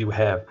suppose you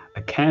have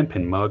a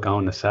camping mug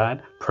on the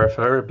side,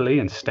 preferably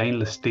in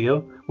stainless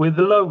steel, with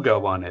the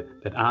logo on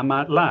it that I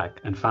might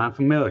like and find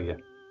familiar.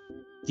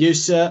 You,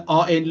 sir,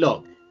 are in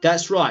luck.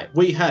 That's right,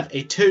 we have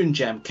a Toon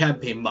Jam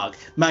camping mug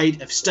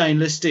made of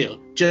stainless steel,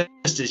 just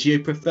as you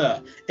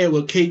prefer. It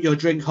will keep your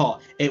drink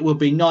hot. It will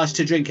be nice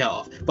to drink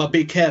out of, but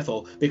be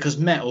careful because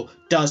metal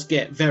does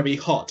get very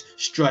hot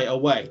straight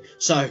away.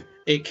 So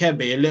it can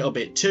be a little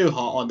bit too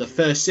hot on the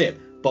first sip,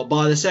 but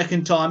by the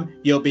second time,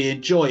 you'll be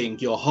enjoying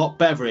your hot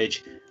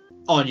beverage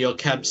on your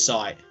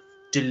campsite.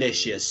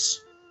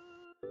 Delicious.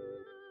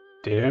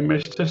 Dear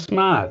Mr.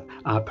 Smythe,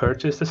 I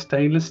purchased the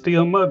stainless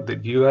steel mug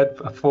that you had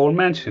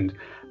aforementioned,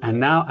 and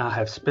now I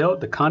have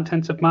spilled the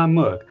contents of my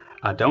mug.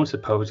 I don't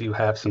suppose you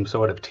have some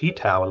sort of tea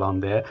towel on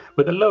there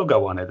with a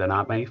logo on it that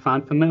I may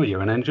find familiar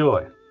and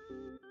enjoy.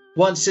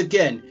 Once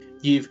again,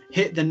 you've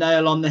hit the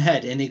nail on the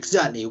head in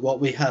exactly what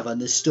we have on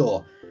the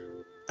store.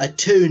 A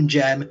Toon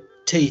Jam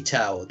tea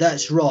towel.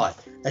 That's right,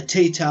 a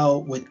tea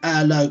towel with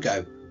our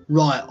logo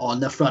right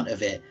on the front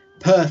of it.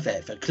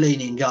 Perfect for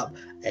cleaning up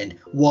and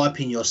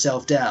wiping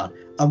yourself down.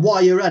 And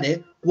while you're at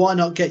it, why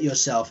not get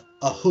yourself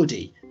a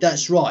hoodie?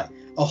 That's right,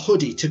 a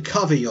hoodie to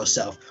cover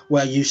yourself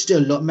where you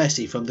still look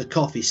messy from the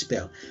coffee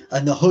spill.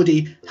 And the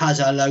hoodie has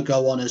our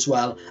logo on as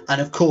well, and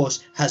of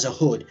course has a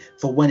hood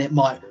for when it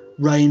might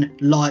rain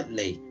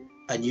lightly,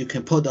 and you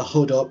can put the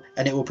hood up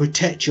and it will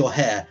protect your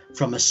hair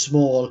from a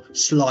small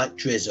slight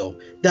drizzle.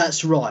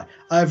 That's right,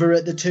 over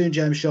at the Toon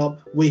Jam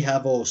shop we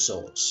have all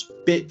sorts.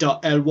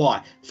 bit.ly/Toon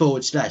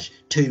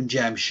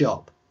Jam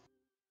shop.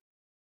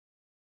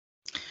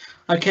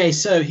 Okay,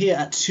 so here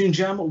at Toon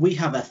Jam we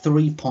have a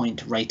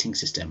 3-point rating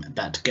system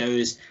that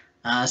goes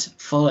as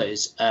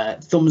follows.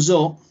 Thumbs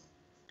up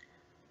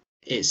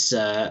it's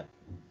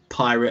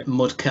Pirate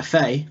Mud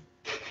Cafe.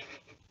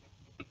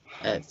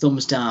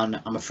 Thumbs down.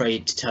 I'm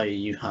afraid to tell you,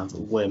 you have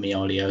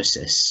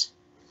wormyoliosis.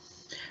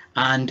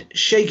 And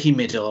shaky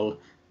middle.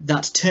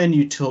 That turn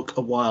you took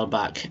a while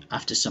back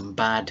after some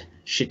bad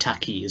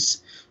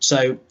shiitakes.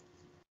 So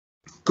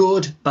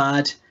good,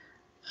 bad,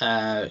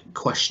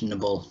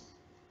 questionable.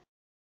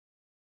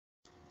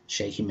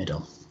 Shaky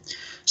middle.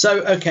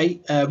 So, okay,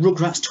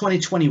 Rugrats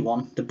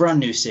 2021, the brand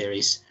new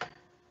series.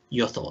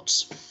 Your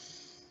thoughts?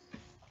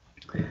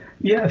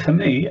 Yeah, for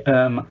me,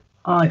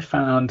 I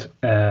found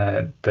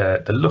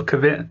the look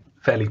of it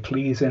fairly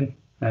pleasing.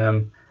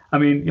 I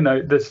mean, you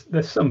know, there's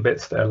some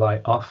bits that are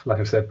like off, like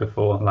I said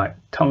before. Like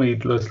Tommy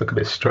does look a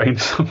bit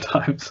strange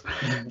sometimes,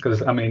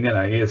 because I mean, you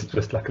know, he is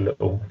just like a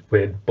little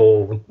weird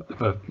ball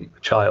of a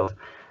child.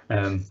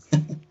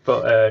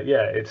 But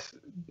yeah, it's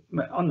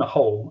on the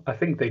whole, I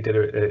think they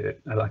did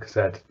like I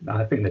said,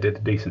 I think they did a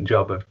decent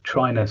job of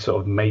trying to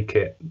sort of make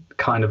it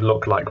kind of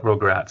look like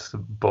Rugrats,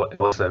 but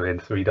also in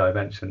 3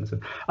 dimensions.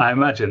 And I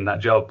imagine that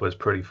job was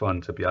pretty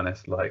fun, to be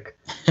honest. Like,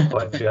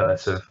 quite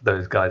jealous of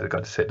those guys that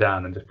got to sit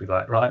down and just be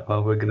like, right,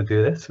 well, we're going to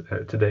do this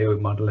today. We're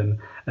modeling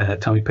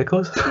Tommy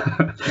Pickles.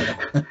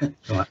 I'm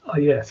like, oh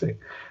yeah, see.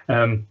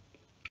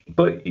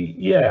 But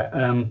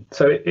yeah,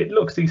 so it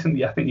looks decent.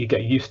 Yeah, I think you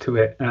get used to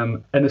it.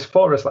 And as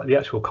far as like the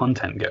actual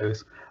content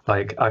goes,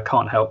 like I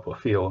can't help but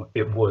feel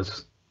it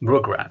was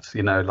Rugrats.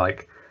 You know,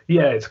 like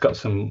yeah, it's got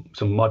some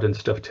modern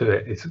stuff to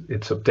it.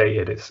 It's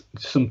updated. It's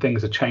some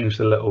things have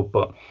changed a little,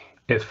 but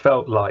it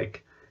felt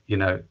like, you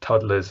know,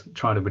 toddlers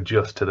trying to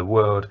adjust to the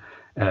world.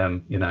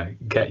 You know,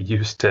 get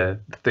used to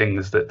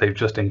things that they've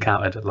just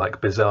encountered, like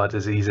bizarre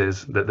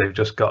diseases that they've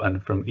just gotten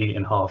from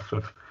eating half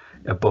of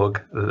a bug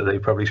that they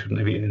probably shouldn't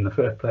have eaten in the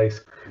first place.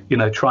 You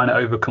know, trying to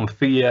overcome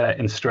fear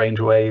in strange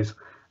ways.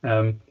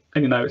 And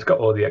you know, it's got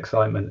all the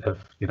excitement of,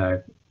 you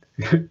know,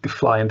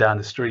 flying down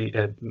the street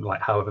at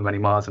like however many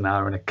miles an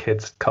hour in a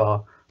kid's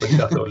car, which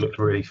I thought looked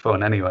really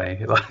fun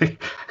anyway.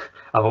 Like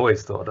I've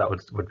always thought that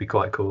would be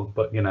quite cool,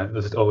 but you know, it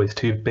was always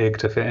too big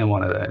to fit in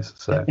one of those.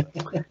 So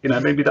you know,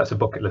 maybe that's a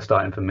bucket list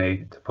item for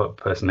me to put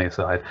personally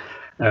aside.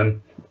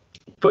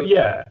 But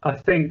yeah, I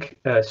think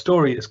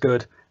story is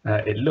good.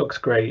 It looks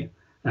great.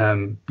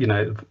 You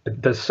know,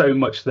 there's so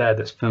much there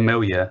that's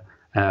familiar.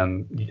 I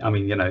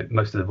mean, you know,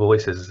 most of the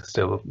voices are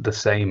still the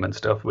same and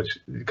stuff, which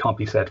can't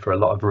be said for a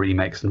lot of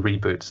remakes and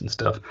reboots and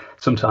stuff.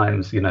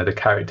 Sometimes, you know, the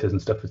characters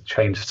and stuff has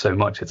changed so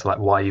much, it's like,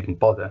 why even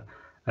bother?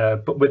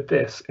 But with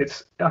this,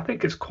 I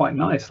think it's quite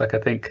nice. Like, I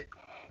think,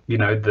 you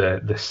know,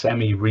 the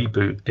semi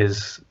reboot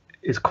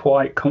is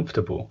quite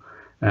comfortable.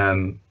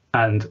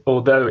 And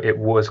although it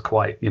was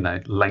quite, you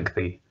know,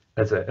 lengthy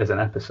as an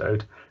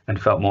episode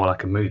and felt more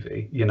like a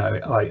movie, you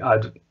know,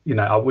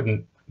 I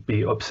wouldn't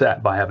be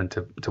upset by having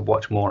to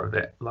watch more of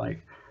it.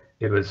 Like,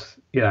 it was,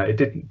 you know,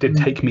 it did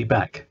take me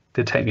back.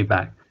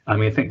 I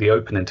mean, I think the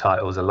opening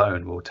titles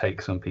alone will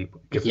take some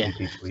people, give some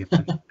people, you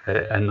know,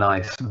 a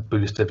nice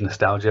boost of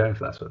nostalgia if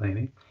that's what they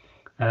need.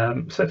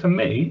 So for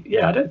me,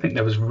 yeah, I don't think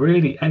there was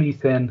really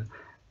anything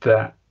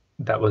that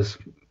was,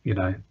 you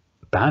know,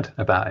 bad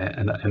about it,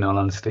 in all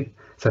honesty.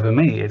 So for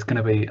me, it's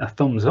going to be a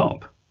thumbs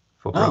up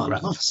for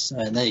Rugrats.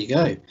 Nice. There you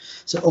go.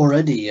 So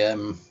already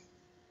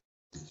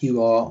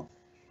you are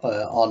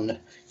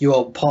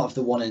part of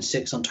the 1 in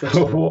 6 on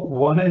Twitter.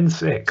 1 in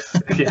 6,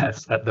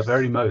 yes, at the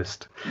very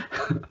most.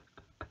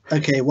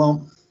 Okay,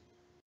 well,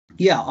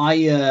 yeah,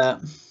 I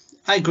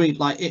agree.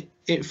 Like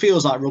it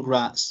feels like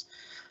Rugrats.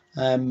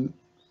 You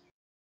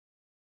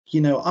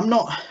know, I'm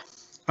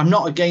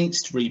not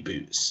against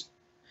reboots,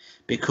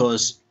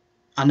 because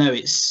I know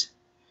there's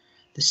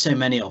so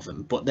many of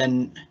them, but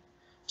then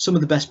some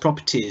of the best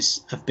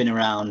properties have been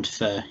around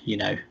for, you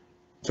know,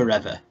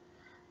 forever.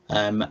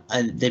 And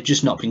they've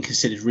just not been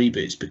considered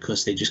reboots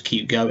because they just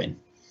keep going.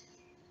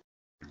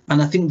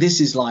 And I think this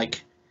is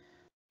like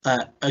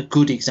a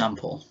good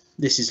example.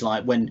 This is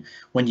like when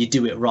you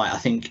do it right. I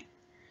think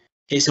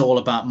it's all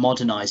about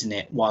modernizing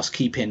it whilst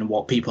keeping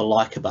what people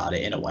like about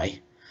it in a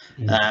way.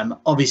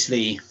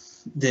 Obviously,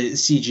 the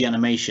CG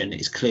animation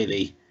is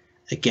clearly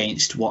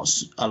against what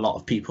a lot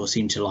of people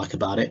seem to like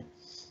about it.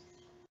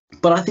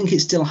 But I think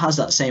it still has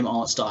that same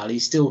art style. He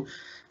still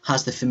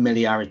has the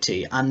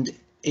familiarity, and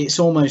it's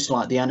almost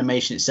like the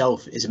animation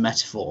itself is a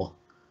metaphor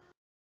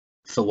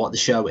for what the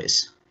show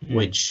is,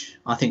 which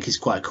I think is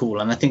quite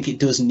cool. And I think it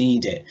does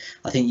need it.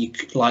 I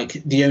think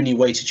the only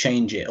way to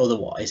change it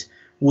otherwise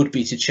would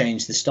be to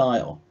change the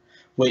style,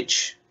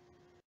 which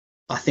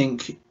I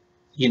think,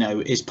 you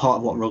know, is part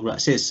of what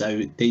Rugrats is.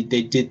 So they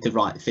did the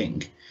right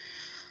thing.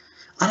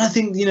 And I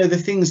think, you know, the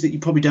things that you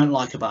probably don't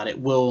like about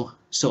it will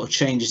sort of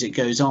change as it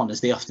goes on,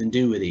 as they often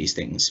do with these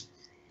things.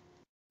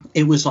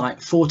 It was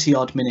like 40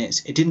 odd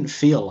minutes. It didn't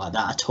feel like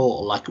that at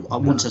all. Like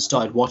once I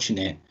started watching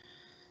it,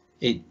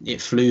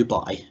 it flew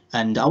by,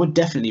 and I would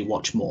definitely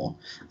watch more.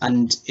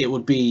 And I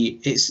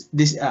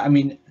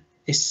mean,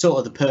 it's sort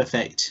of the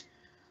perfect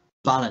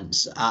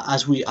balance,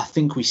 as I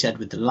think we said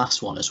with the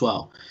last one as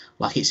well.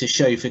 Like, it's a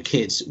show for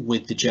kids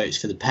with the jokes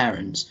for the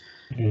parents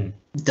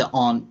that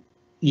aren't,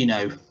 you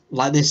know,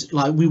 like this,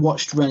 like we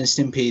watched Ren and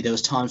Stimpy, there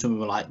was times when we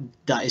were like,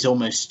 that is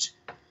almost,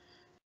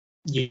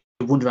 you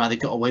wonder how they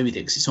got away with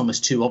it because it's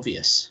almost too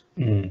obvious.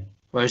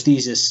 Whereas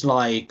these are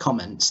sly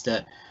comments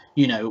that,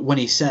 you know, when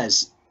he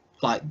says,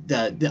 like,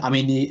 the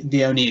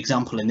only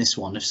example in this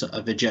one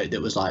of a joke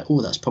that was like,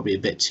 oh, that's probably a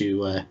bit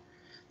too,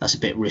 that's a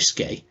bit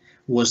risque,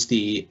 was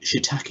the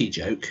shiitake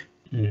joke.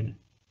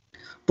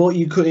 But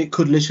it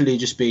could literally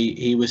just be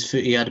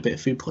he had a bit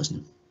of food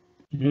poisoning.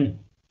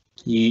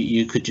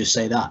 You could just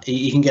say that.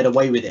 You can get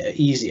away with it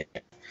easier.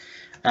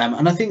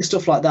 And I think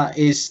stuff like that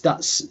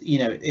that's you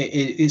know,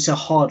 it's a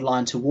hard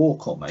line to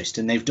walk almost,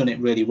 and they've done it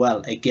really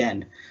well.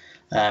 Again,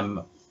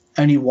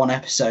 only one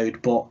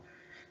episode, but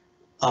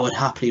I would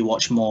happily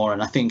watch more,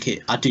 and I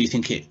do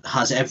think it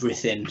has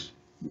everything,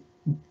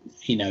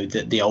 you know,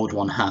 that the old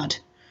one had,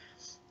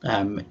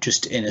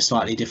 just in a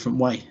slightly different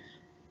way.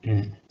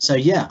 So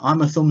yeah,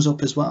 I'm a thumbs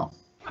up as well.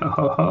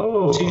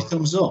 2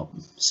 thumbs up.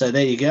 So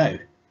there you go.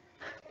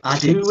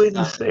 2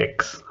 in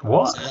 6.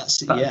 What? So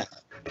that's yeah.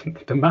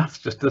 The maths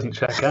just doesn't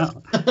check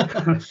out.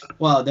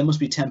 Well, there must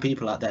be 10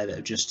 people out there that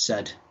have just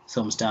said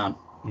thumbs down.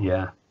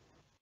 Yeah.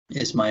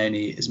 Is my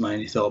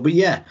only thought. But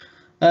yeah,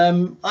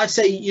 I'd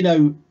say, you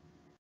know,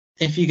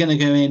 if you're going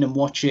to go in and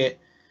watch it,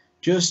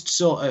 just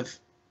sort of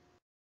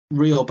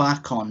reel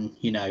back on,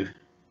 you know,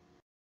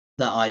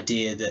 that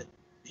idea that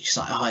it's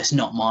like, oh, it's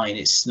not mine,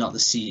 it's not the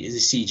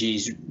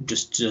CG's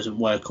just doesn't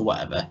work or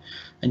whatever,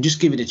 and just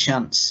give it a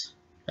chance.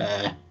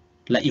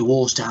 Let your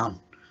walls down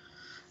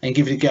and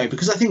give it a go,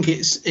 because I think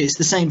it's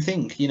the same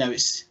thing, you know,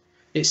 it's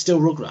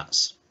still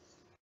Rugrats.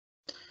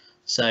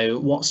 So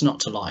what's not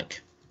to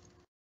like?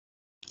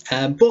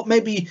 But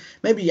maybe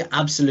you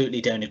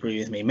absolutely don't agree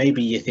with me.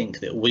 Maybe you think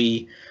that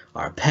we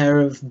are a pair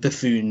of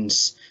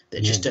buffoons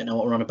that just don't know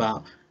what we're on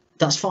about.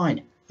 That's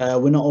fine.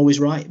 We're not always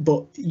right,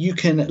 but you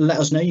can let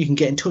us know. You can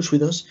get in touch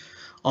with us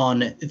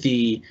on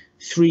the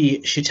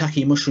 3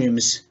 shiitake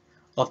mushrooms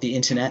of the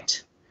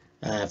internet,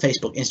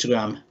 Facebook,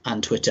 Instagram,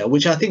 and Twitter,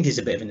 which I think is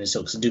a bit of an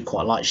insult because I do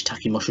quite like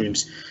shiitake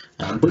mushrooms,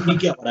 but you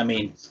get what I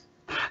mean.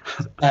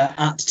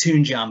 At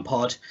Toon Jam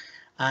Pod,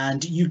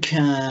 and you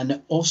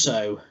can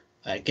also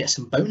get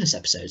some bonus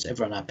episodes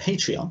over on our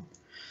Patreon,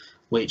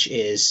 which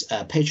is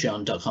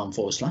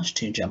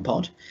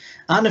patreon.com/ToonJamPod.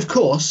 And of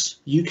course,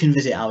 you can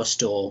visit our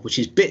store, which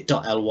is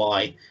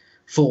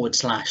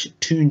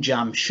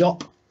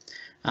bit.ly/ToonJamShop.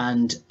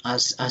 And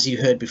as you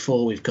heard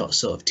before, we've got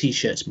sort of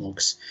t-shirts,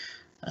 mugs,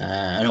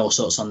 and all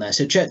sorts on there.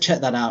 So check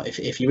that out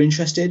if you're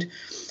interested.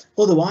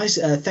 Otherwise,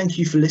 thank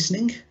you for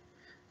listening.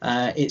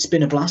 It's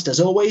been a blast as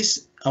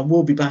always. I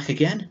will be back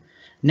again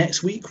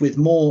next week with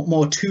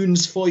more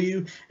tunes for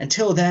you.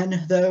 Until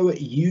then, though,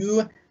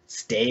 you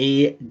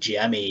stay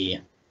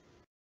jammy.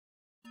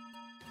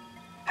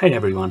 Hey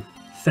everyone,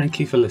 thank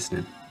you for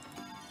listening.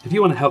 If you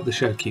want to help the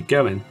show keep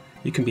going,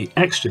 you can be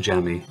extra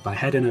jammy by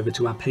heading over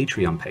to our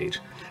Patreon page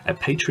at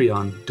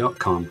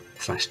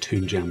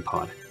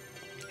patreon.com/ToonJamPod.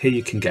 Here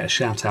you can get a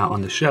shout out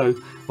on the show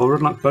or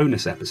unlock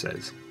bonus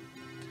episodes.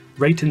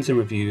 Ratings and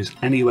reviews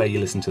anywhere you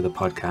listen to the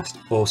podcast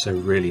also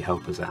really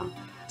help us out.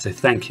 So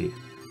thank you,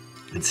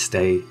 and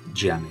stay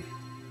jammy.